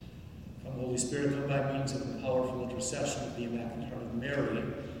Holy Spirit, come by means of the powerful intercession of the Immaculate Heart of Mary,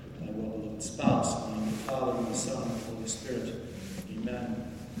 my well-beloved spouse, in the name of the Father, and the Son, and the Holy Spirit.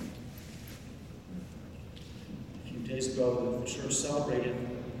 Amen. A few days ago, the Church celebrated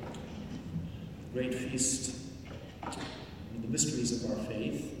the great feast of the mysteries of our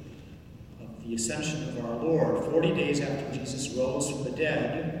faith, of the Ascension of our Lord. 40 days after Jesus rose from the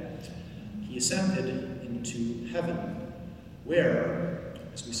dead, he ascended into heaven, where,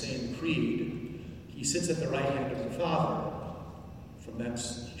 as we say in the Creed, he sits at the right hand of the Father. From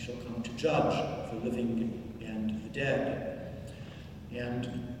thence he shall come to judge the living and the dead.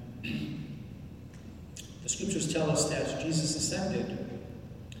 And the Scriptures tell us that Jesus ascended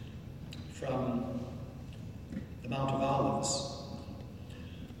from the Mount of Olives.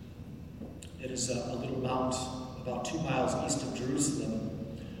 It is a little mount about 2 miles east of Jerusalem.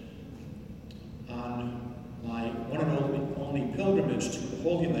 On my one and only pilgrimage to the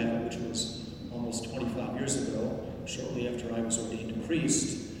Holy Land, which was almost 25 years ago, shortly after I was ordained a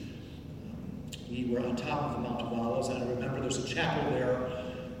priest, we were on top of the Mount of Olives, and I remember there's a chapel there,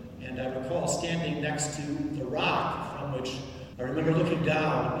 and I recall standing next to the rock from which I remember looking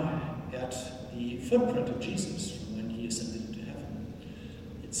down at the footprint of Jesus from when he ascended into heaven.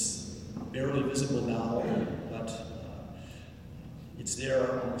 It's barely visible now, but it's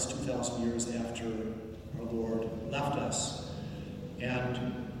there almost 2,000 years after our Lord left us.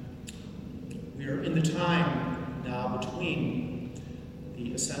 And we are in the time now between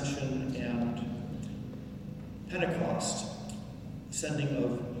the Ascension and Pentecost, the sending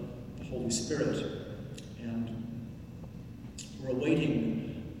of the Holy Spirit. And we're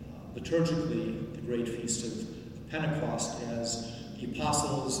awaiting liturgically the great feast of Pentecost as the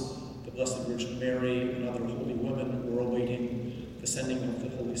apostles, the Blessed Virgin Mary, and other holy women were awaiting the sending of the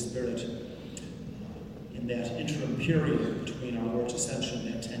Holy Spirit in that interim period between our Lord's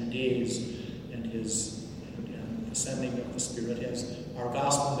Ascension, that 10 days, and the sending of the Spirit. As our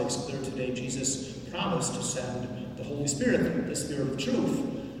gospel makes clear today, Jesus promised to send the Holy Spirit, the Spirit of truth,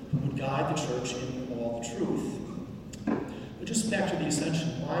 who would guide the church in all the truth. But just back to the Ascension,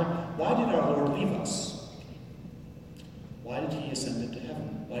 why did our Lord leave us? Why did he ascend into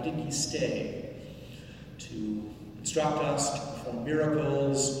heaven? Why didn't he stay to instruct us, to perform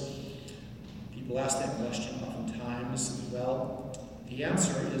miracles? People ask that question oftentimes. Well, the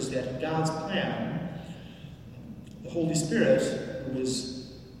answer is that in God's plan, the Holy Spirit, who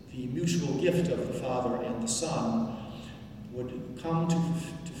is the mutual gift of the Father and the Son, would come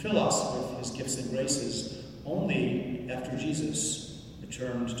to fill us with his gifts and graces only after Jesus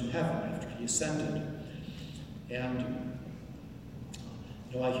returned to heaven, after he ascended. And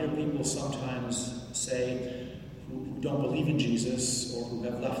I hear people sometimes say, who don't believe in Jesus or who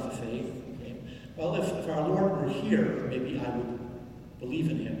have left the faith, okay, well, if our Lord were here, maybe I would believe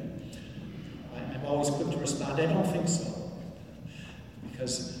in him. I'm always quick to respond, I don't think so.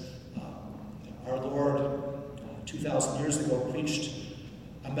 Because our Lord, 2,000 years ago, preached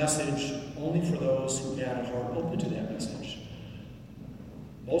a message only for those who had a heart open to that message.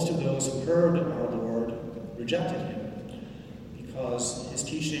 Most of those who heard our Lord rejected him because his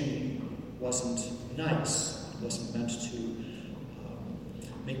teaching wasn't nice. It wasn't meant to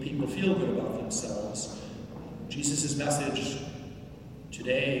make people feel good about themselves. Jesus' message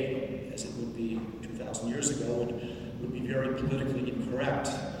today, as it would be 2,000 years ago, would be very politically incorrect,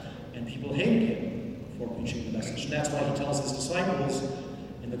 and people hated him for preaching the message. And that's why he tells his disciples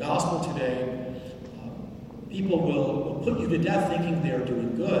in the gospel today, people will put you to death thinking they're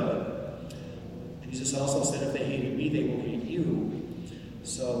doing good. Jesus also said, if they hated me, they will hate you.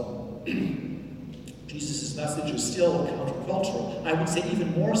 So Jesus' message is still countercultural. I would say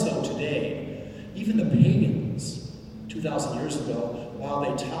even more so today. Even the pagans 2,000 years ago, while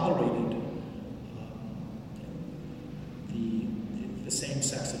they tolerated the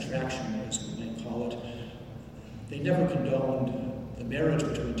same-sex attraction, as we might call it, they never condoned the marriage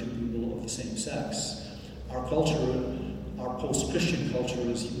between two people of the same sex. Our culture, our post-Christian culture,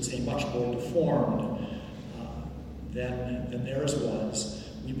 is, you would say, much more deformed than theirs was.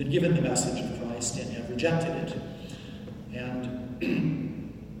 We've been given the message of Christ and have rejected it. And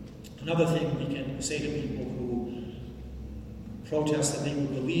another thing we can say to people who protest that they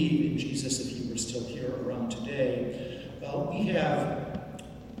would believe in Jesus if he were still here around today, well, we have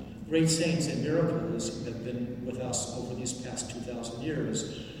great saints and miracles who have been with us over these past 2,000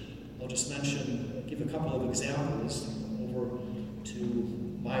 years. I'll just give a couple of examples. Over to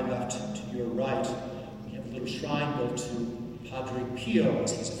my left, to your right, we have a little shrine built to Padre Pio,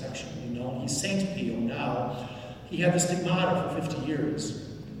 as he's affectionately known. He's Saint Pio now. He had the stigmata for 50 years.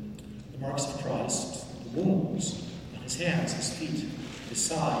 The marks of Christ, the wounds on his hands, his feet, his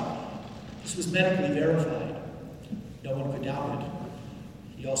side. This was medically verified. No one could doubt it.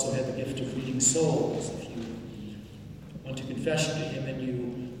 He also had the gift of reading souls. If you went to confession to him and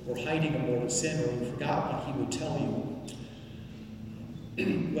you were hiding a mortal sin or you forgot what he would tell you,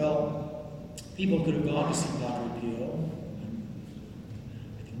 well, people could have gone to see Padre Pio.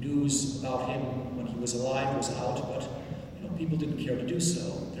 The news about him when he was alive was out, but people didn't care to do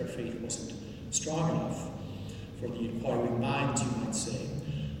so. Their faith wasn't strong enough for the inquiring minds, you might say.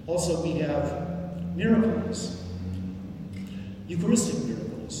 Also, we have miracles, Eucharistic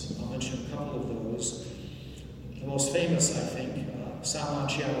miracles. I'll mention a couple of those. The most famous, I think,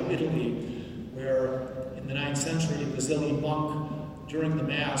 Assension, Italy, where in the 9th century a Basilian monk during the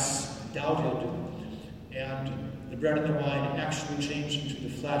Mass doubted, and the bread and the wine actually changed into the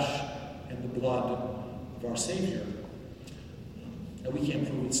flesh and the blood of our Savior. Now, we can't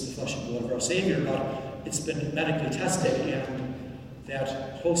prove it's the flesh and blood of our Savior, but it's been medically tested, and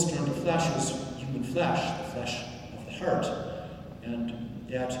that host turned to flesh is human flesh, the flesh of the heart, and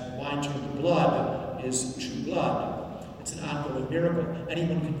that wine turned to blood is true blood. It's an ongoing miracle.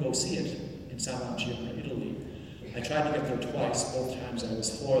 Anyone can go see it in Assension, Italy. I tried to get there twice. Both times I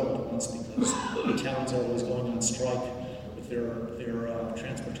was foiled. Once because the Italians are always going on strike with their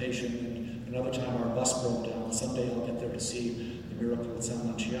transportation, and another time our bus broke down. Someday I'll get there to see the miracle at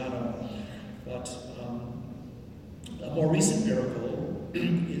Assension. But a more recent miracle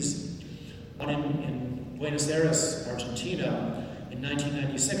is one in Buenos Aires, Argentina. In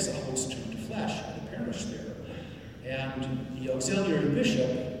 1996, a host turned to flesh in a parish there. And the auxiliary bishop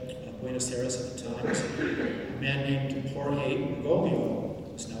of Buenos Aires at the time was a man named Jorge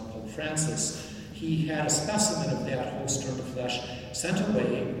Bergoglio, who's now Pope Francis. He had a specimen of that host turned to flesh sent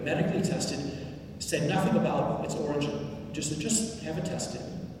away, medically tested, said nothing about its origin, just have it tested.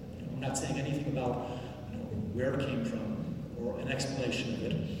 I'm not saying anything about where it came from or an explanation of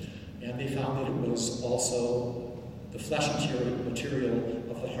it. And they found that it was also the flesh material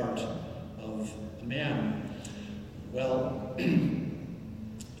of the heart of a man. Well,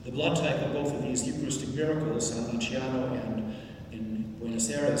 the blood type of both of these Eucharistic miracles, Assension and in Buenos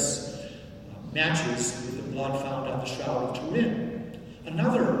Aires, matches with the blood found on the Shroud of Turin,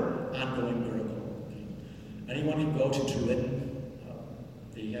 another ongoing miracle. Anyone can go to Turin.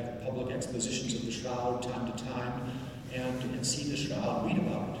 They have public expositions of the Shroud time to time and see the Shroud, read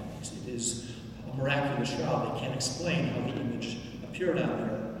about it. It is a miraculous Shroud. They can't explain how the image appeared on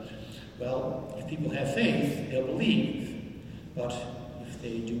there. Well, if people have faith, they'll believe. But if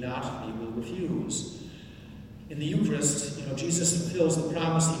they do not, they will refuse. In the Eucharist, Jesus fulfills the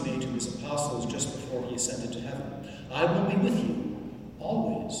promise he made to his apostles just before he ascended to heaven. I will be with you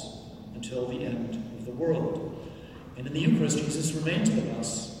always until the end of the world. And in the Eucharist, Jesus remains with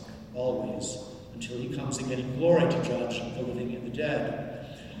us always until he comes again in glory to judge the living and the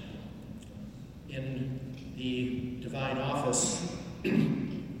dead. In the divine office,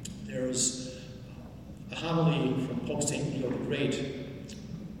 there's a homily from Pope St. Leo the Great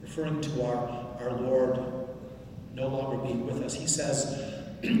referring to our Lord no longer being with us. He says,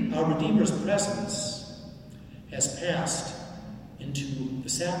 our Redeemer's presence has passed into the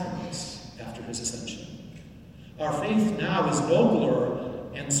sacraments after his ascension. Our faith now is nobler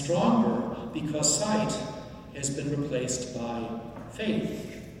and stronger because sight has been replaced by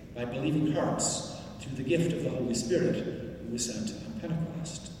faith, by believing hearts through the gift of the Holy Spirit who was sent on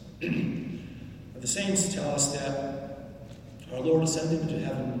Pentecost. The saints tell us that our Lord ascended into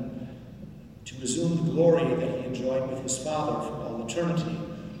heaven to resume the glory that he enjoyed with his Father for all eternity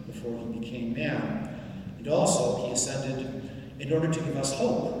before he became man. And also he ascended in order to give us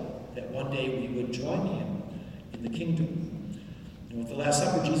hope that one day we would join him in the kingdom. And at the Last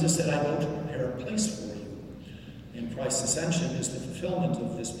Supper, Jesus said, I go to prepare a place for you. And Christ's ascension is the fulfillment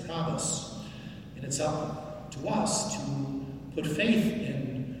of this promise. And it's up to us to put faith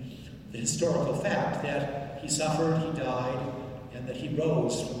in the historical fact that he suffered, he died, and that he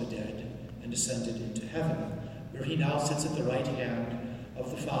rose from the dead and ascended into heaven, where he now sits at the right hand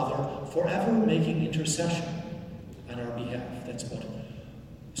of the Father, forever making intercession on our behalf. That's what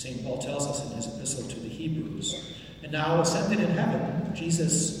St. Paul tells us in his epistle to the Hebrews. And now, ascended in heaven,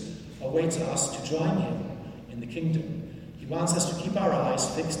 Jesus awaits us to join him in the kingdom. He wants us to keep our eyes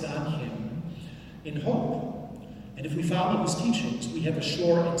fixed on him in hope. And if we follow his teachings, we have a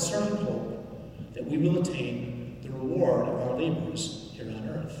sure and certain hope that we will attain the reward of our labors here on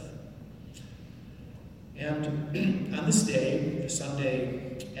earth. And on this day, the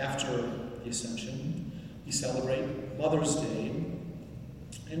Sunday after the Ascension, we celebrate Mother's Day.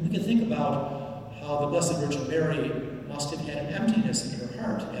 And we can think about how the Blessed Virgin Mary must have had an emptiness in her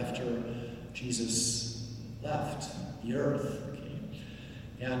heart after Jesus left the earth.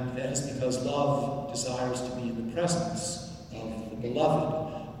 And that is because love desires to be in the presence of the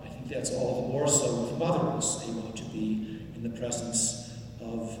beloved. I think that's all the more so with mothers. They want to be in the presence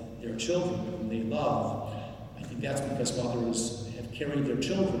of their children whom they love. I think that's because mothers have carried their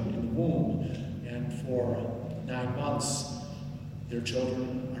children in the womb, and for 9 months their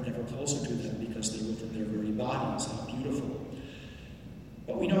children are never closer to them because they're within their very bodies. How beautiful.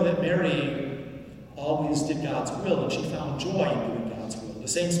 But we know that Mary always did God's will, and she found joy in doing God's will. The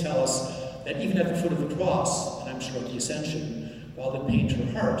saints tell us that even at the foot of the cross, and I'm sure at the Ascension, while it pained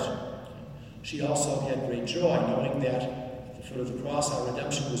her heart, she also had great joy, knowing that at the foot of the cross our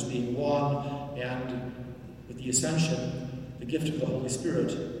redemption was being won, and with the Ascension, the gift of the Holy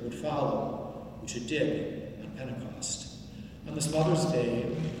Spirit would follow, which it did on Pentecost. On this Mother's Day,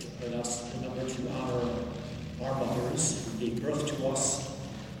 let us remember to honor our mothers who gave birth to us,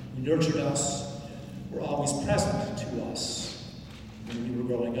 who nurtured us, were always present to us when we were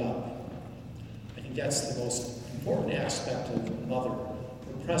growing up. I think that's the most important aspect of a mother,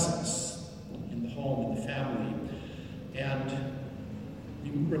 her presence in the home, in the family. And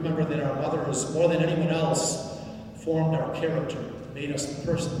we remember that our mothers, more than anyone else, formed our character, made us the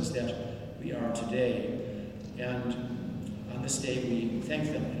persons that we are today. And on this day, we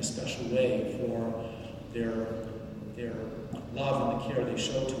thank them in a special way for their love and the care they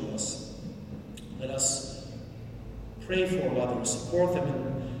show to us. Let us pray for mothers, support them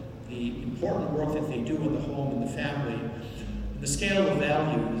in the important work that they do in the home and the family. In the scale of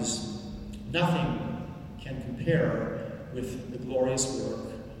values, nothing can compare with the glorious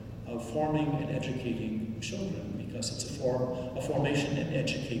work of forming and educating children, because it's a formation and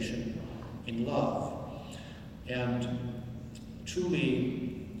education in love. And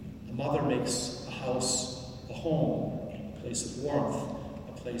truly, a mother makes a house a home, a place of warmth,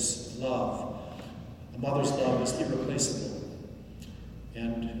 a place of love. A mother's love is irreplaceable.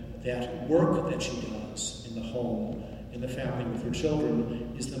 And that work that she does in the home, in the family with her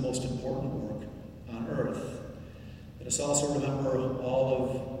children, is the most important work on earth. Let us also remember all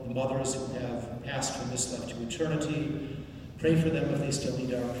of the mothers who have passed from this life to eternity. Pray for them if they still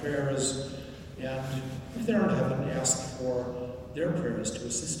need our prayers. And if they're in heaven, ask for their prayers to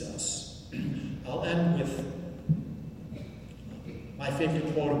assist us. I'll end with my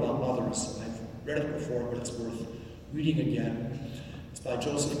favorite quote about mothers. I've read it before, but it's worth reading again. It's by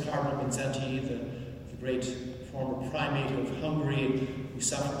Joseph Cardinal Mindszenty, the great former primate of Hungary who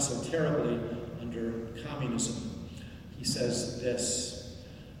suffered so terribly under communism. He says this: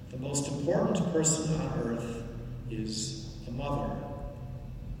 "The most important person on earth is a mother.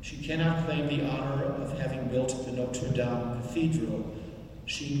 She cannot claim the honor of having built the Notre Dame Cathedral.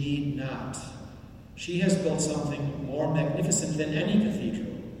 She need not. She has built something more magnificent than any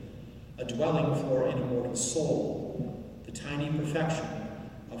cathedral, a dwelling for an immortal soul, the tiny perfection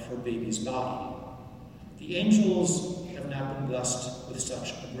of her baby's body. The angels have not been blessed with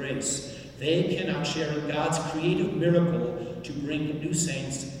such a grace. They cannot share in God's creative miracle to bring new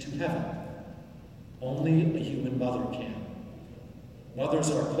saints to heaven. Only a human mother can.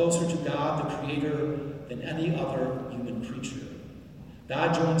 Mothers are closer to God, the Creator, than any other human creature.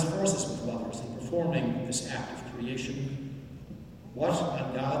 God joins forces with mothers in performing this act of creation. What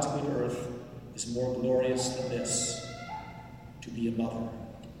on God's good earth is more glorious than this? To be a mother."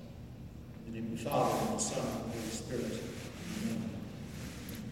 In the name of the Father, and the Son, and the Holy Spirit. Amen.